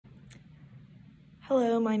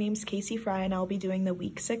Hello, my name's Casey Fry and I'll be doing the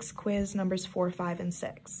week 6 quiz numbers 4, 5, and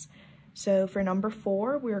 6. So for number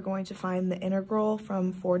 4, we're going to find the integral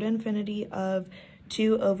from 4 to infinity of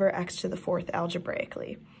 2 over x to the 4th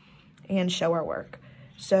algebraically and show our work.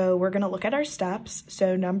 So we're going to look at our steps.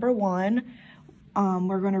 So number 1,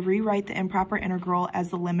 we're going to rewrite the improper integral as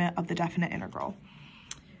the limit of the definite integral.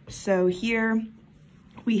 So here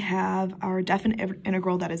we have our definite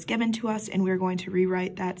integral that is given to us, and we're going to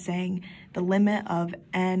rewrite that saying the limit of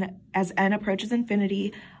n as n approaches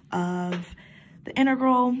infinity of the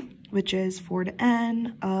integral, which is 4 to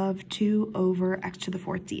n of 2 over x to the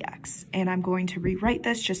 4th dx. And I'm going to rewrite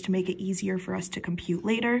this just to make it easier for us to compute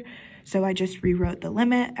later. So I just rewrote the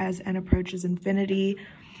limit as n approaches infinity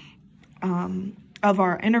of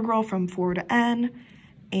our integral from 4 to n,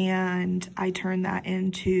 and I turn that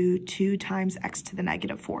into 2 times x to the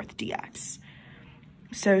negative 4th dx.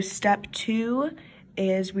 So step 2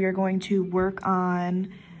 is we are going to work on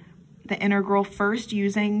the integral first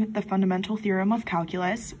using the fundamental theorem of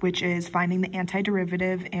calculus, which is finding the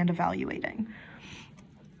antiderivative and evaluating.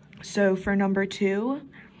 So for number 2,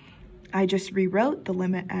 I just rewrote the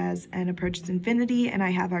limit as n approaches infinity, and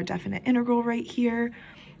I have our definite integral right here.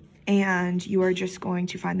 And you are just going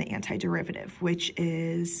to find the antiderivative, which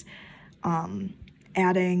is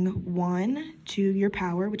adding 1 to your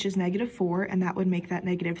power, which is negative 4, and that would make that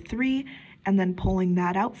negative 3, and then pulling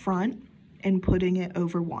that out front and putting it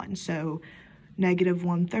over 1. So negative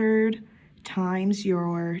 1/3 times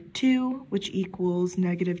your 2, which equals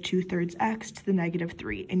negative 2/3 x to the negative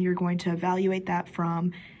 3. And you're going to evaluate that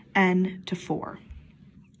from n to 4.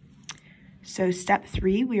 So step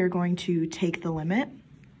 3, we are going to take the limit.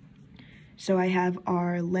 So I have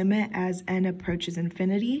our limit as n approaches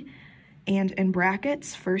infinity, and in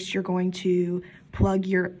brackets, first you're going to plug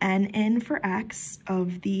your n in for x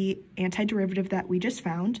of the antiderivative that we just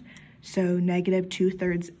found. So negative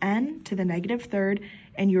 2/3 n to the negative 3rd,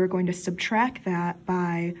 and you're going to subtract that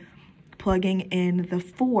by plugging in the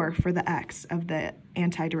 4 for the x of the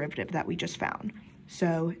antiderivative that we just found.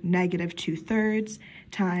 So negative 2/3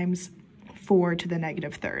 times 4 to the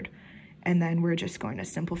negative 3rd. And then we're just going to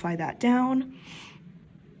simplify that down.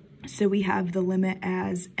 So we have the limit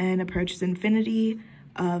as n approaches infinity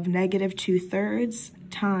of negative 2/3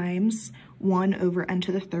 times 1 over n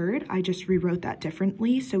to the 3rd. I just rewrote that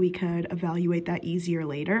differently so we could evaluate that easier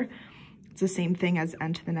later. It's the same thing as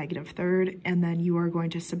n to the negative 3rd. And then you are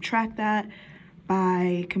going to subtract that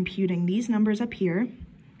by computing these numbers up here.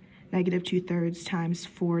 Negative 2/3 times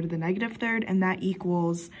 4 to the negative 3rd, and that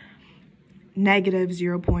equals negative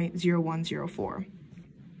 0.0104.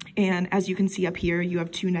 And as you can see up here, you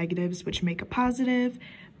have 2 negatives which make a positive,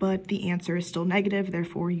 but the answer is still negative,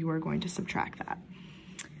 therefore you are going to subtract that.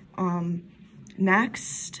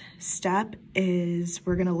 Next step is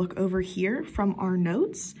we're going to look over here from our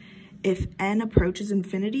notes. If n approaches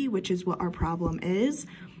infinity, which is what our problem is,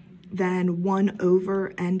 then 1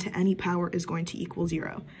 over n to any power is going to equal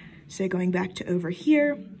 0. So going back to over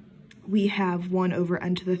here, we have 1 over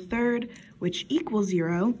n to the 3rd, which equals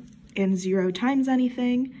 0, and 0 times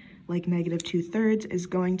anything, like negative 2/3, is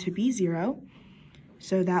going to be 0.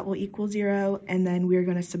 So that will equal 0, and then we're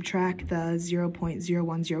going to subtract the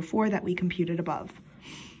 0.0104 that we computed above.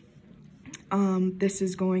 This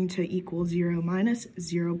is going to equal 0 minus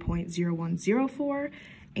 0.0104,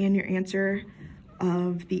 and your answer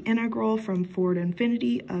of the integral from 4 to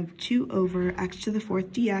infinity of 2 over x to the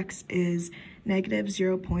 4th dx is negative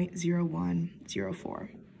 0.0104.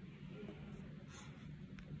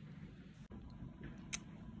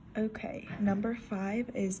 Okay, number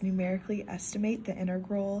 5 is numerically estimate the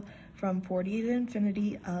integral from 40 to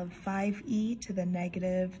infinity of 5e to the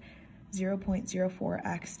negative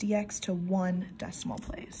 0.04x dx to 1 decimal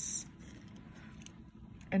place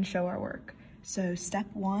and show our work. So step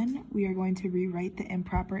 1, we are going to rewrite the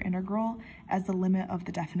improper integral as the limit of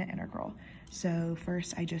the definite integral. So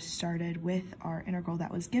first I just started with our integral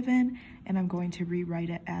that was given, and I'm going to rewrite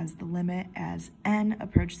it as the limit as n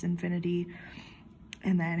approaches infinity,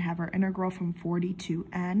 and then have our integral from 40 to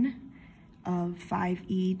n of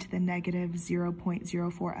 5e to the negative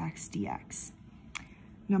 0.04x dx.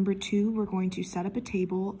 Number 2, we're going to set up a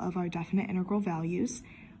table of our definite integral values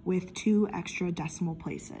with 2 extra decimal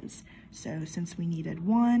places. So since we needed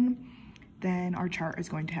 1, then our chart is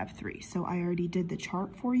going to have 3. So I already did the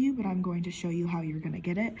chart for you, but I'm going to show you how you're going to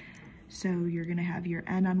get it. So you're going to have your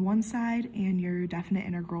n on one side and your definite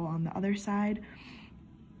integral on the other side.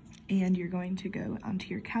 And you're going to go onto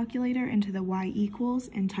your calculator into the y equals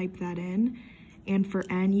and type that in. And for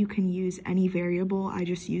n, you can use any variable. I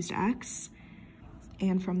just used x.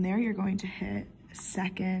 And from there, you're going to hit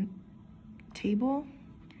second table,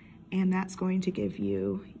 and that's going to give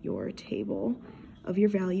you your table of your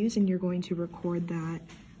values, and you're going to record that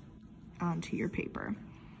onto your paper.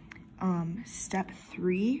 Step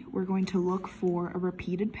 3, we're going to look for a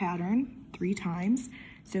repeated pattern 3 times.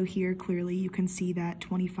 So here clearly you can see that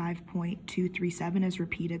 25.237 is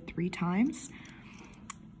repeated 3 times.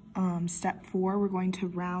 Step 4, we're going to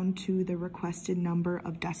round to the requested number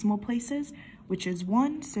of decimal places, which is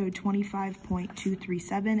 1. So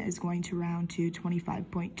 25.237 is going to round to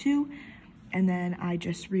 25.2. And then I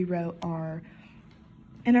just rewrote our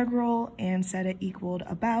integral and said it equaled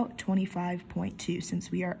about 25.2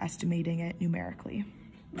 since we are estimating it numerically.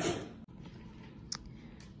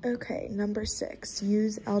 Okay, number 6,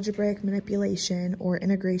 use algebraic manipulation or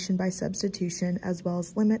integration by substitution as well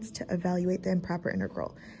as limits to evaluate the improper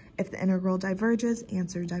integral. If the integral diverges,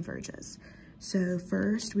 answer diverges. So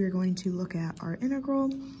first we are going to look at our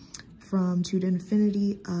integral from 2 to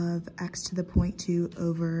infinity of x to the point 2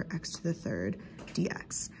 over x to the third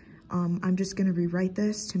dx. I'm just going to rewrite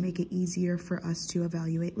this to make it easier for us to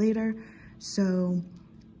evaluate later. So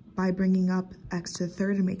by bringing up x to the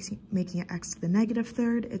third and making it x to the negative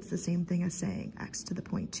third, it's the same thing as saying x to the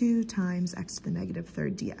point 2 times x to the negative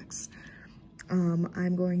third dx.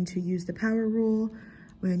 I'm going to use the power rule.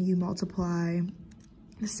 When you multiply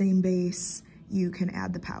the same base, you can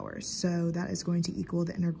add the powers. So that is going to equal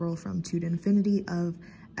the integral from 2 to infinity of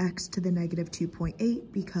x to the negative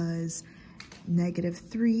 2.8 because negative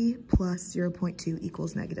 3 plus 0.2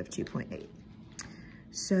 equals negative 2.8.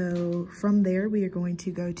 So from there, we are going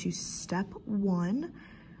to go to step 1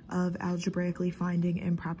 of algebraically finding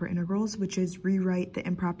improper integrals, which is rewrite the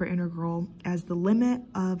improper integral as the limit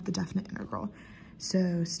of the definite integral.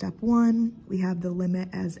 So step 1, we have the limit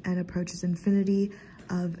as n approaches infinity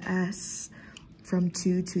of s from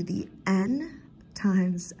 2 to the n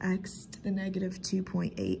times x to the negative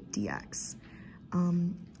 2.8 dx.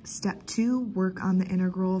 Step 2, work on the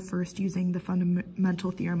integral first using the fundamental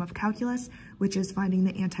theorem of calculus, which is finding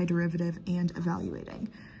the antiderivative and evaluating.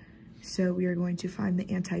 So we are going to find the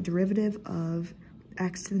antiderivative of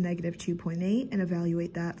x to the negative 2.8 and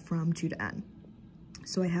evaluate that from 2 to n.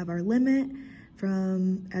 So I have our limit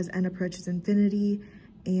from as n approaches infinity,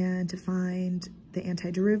 and to find the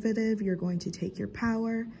antiderivative, you're going to take your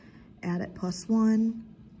power, add it plus 1,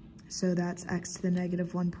 so that's x to the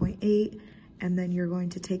negative 1.8, and then you're going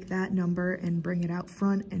to take that number and bring it out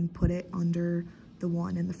front and put it under the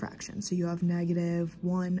 1 in the fraction. So you have negative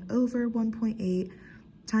 1 over 1.8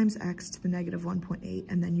 times x to the negative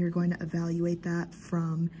 1.8, and then you're going to evaluate that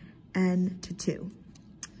from n to 2.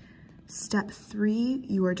 Step 3,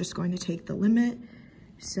 you are just going to take the limit.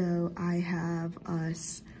 So I have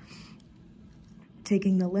us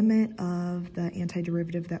taking the limit of the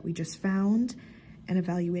antiderivative that we just found and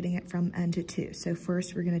evaluating it from n to 2. So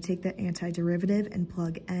first we're going to take the antiderivative and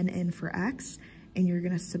plug n in for x, and you're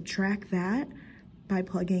going to subtract that by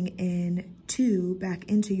plugging in 2 back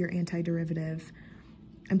into your antiderivative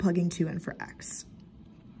and plugging 2 in for x.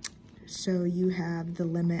 So you have the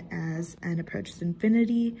limit as n approaches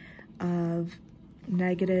infinity of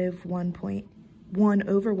negative 1.1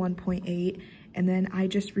 over 1.8, and then I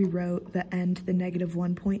just rewrote the n to the negative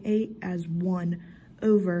 1.8 as 1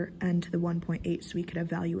 over n to the 1.8, so we could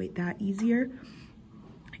evaluate that easier.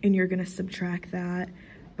 And you're going to subtract that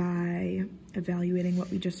by evaluating what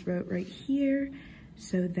we just wrote right here.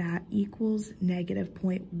 So that equals negative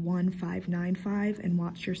 0.1595, and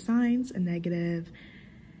watch your signs, a negative,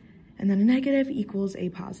 and then a negative equals a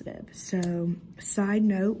positive. So side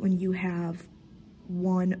note, when you have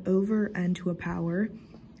 1 over n to a power,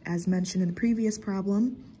 as mentioned in the previous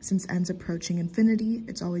problem, since n's approaching infinity,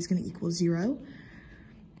 it's always going to equal 0.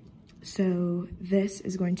 So this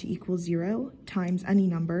is going to equal 0 times any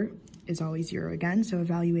number is always 0 again. So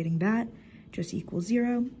evaluating that just equals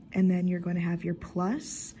 0. And then you're going to have your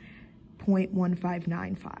plus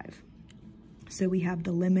 0.1595. So we have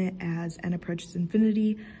the limit as n approaches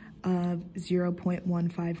infinity of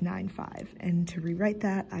 0.1595. And to rewrite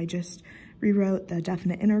that, I just rewrote the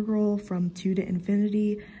definite integral from 2 to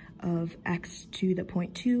infinity of x to the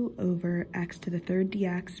point 2 over x to the third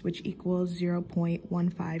dx, which equals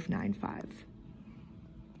 0.1595.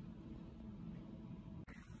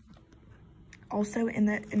 Also in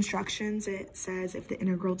the instructions, it says if the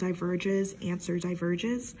integral diverges, answer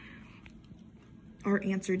diverges. Our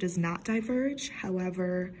answer does not diverge.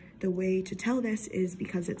 However, the way to tell this is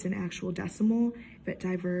because it's an actual decimal. If it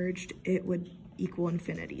diverged, it would equal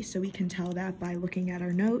infinity. So we can tell that by looking at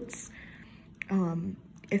our notes.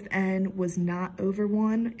 If n was not over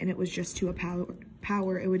 1 and it was just to a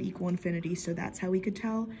power, it would equal infinity. So that's how we could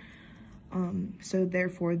tell. So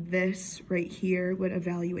therefore, this right here would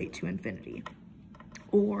evaluate to infinity.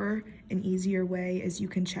 Or an easier way is you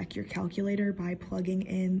can check your calculator by plugging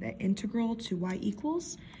in the integral to y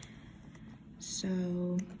equals. So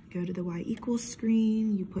go to the y equals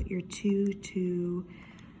screen, you put your 2 to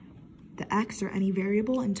the x or any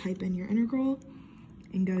variable and type in your integral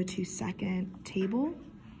and go to second table.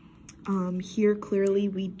 Here clearly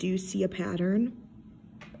we do see a pattern,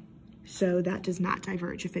 so that does not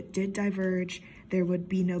diverge. If it did diverge, there would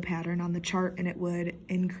be no pattern on the chart and it would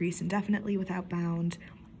increase indefinitely without bound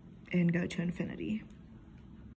and go to infinity.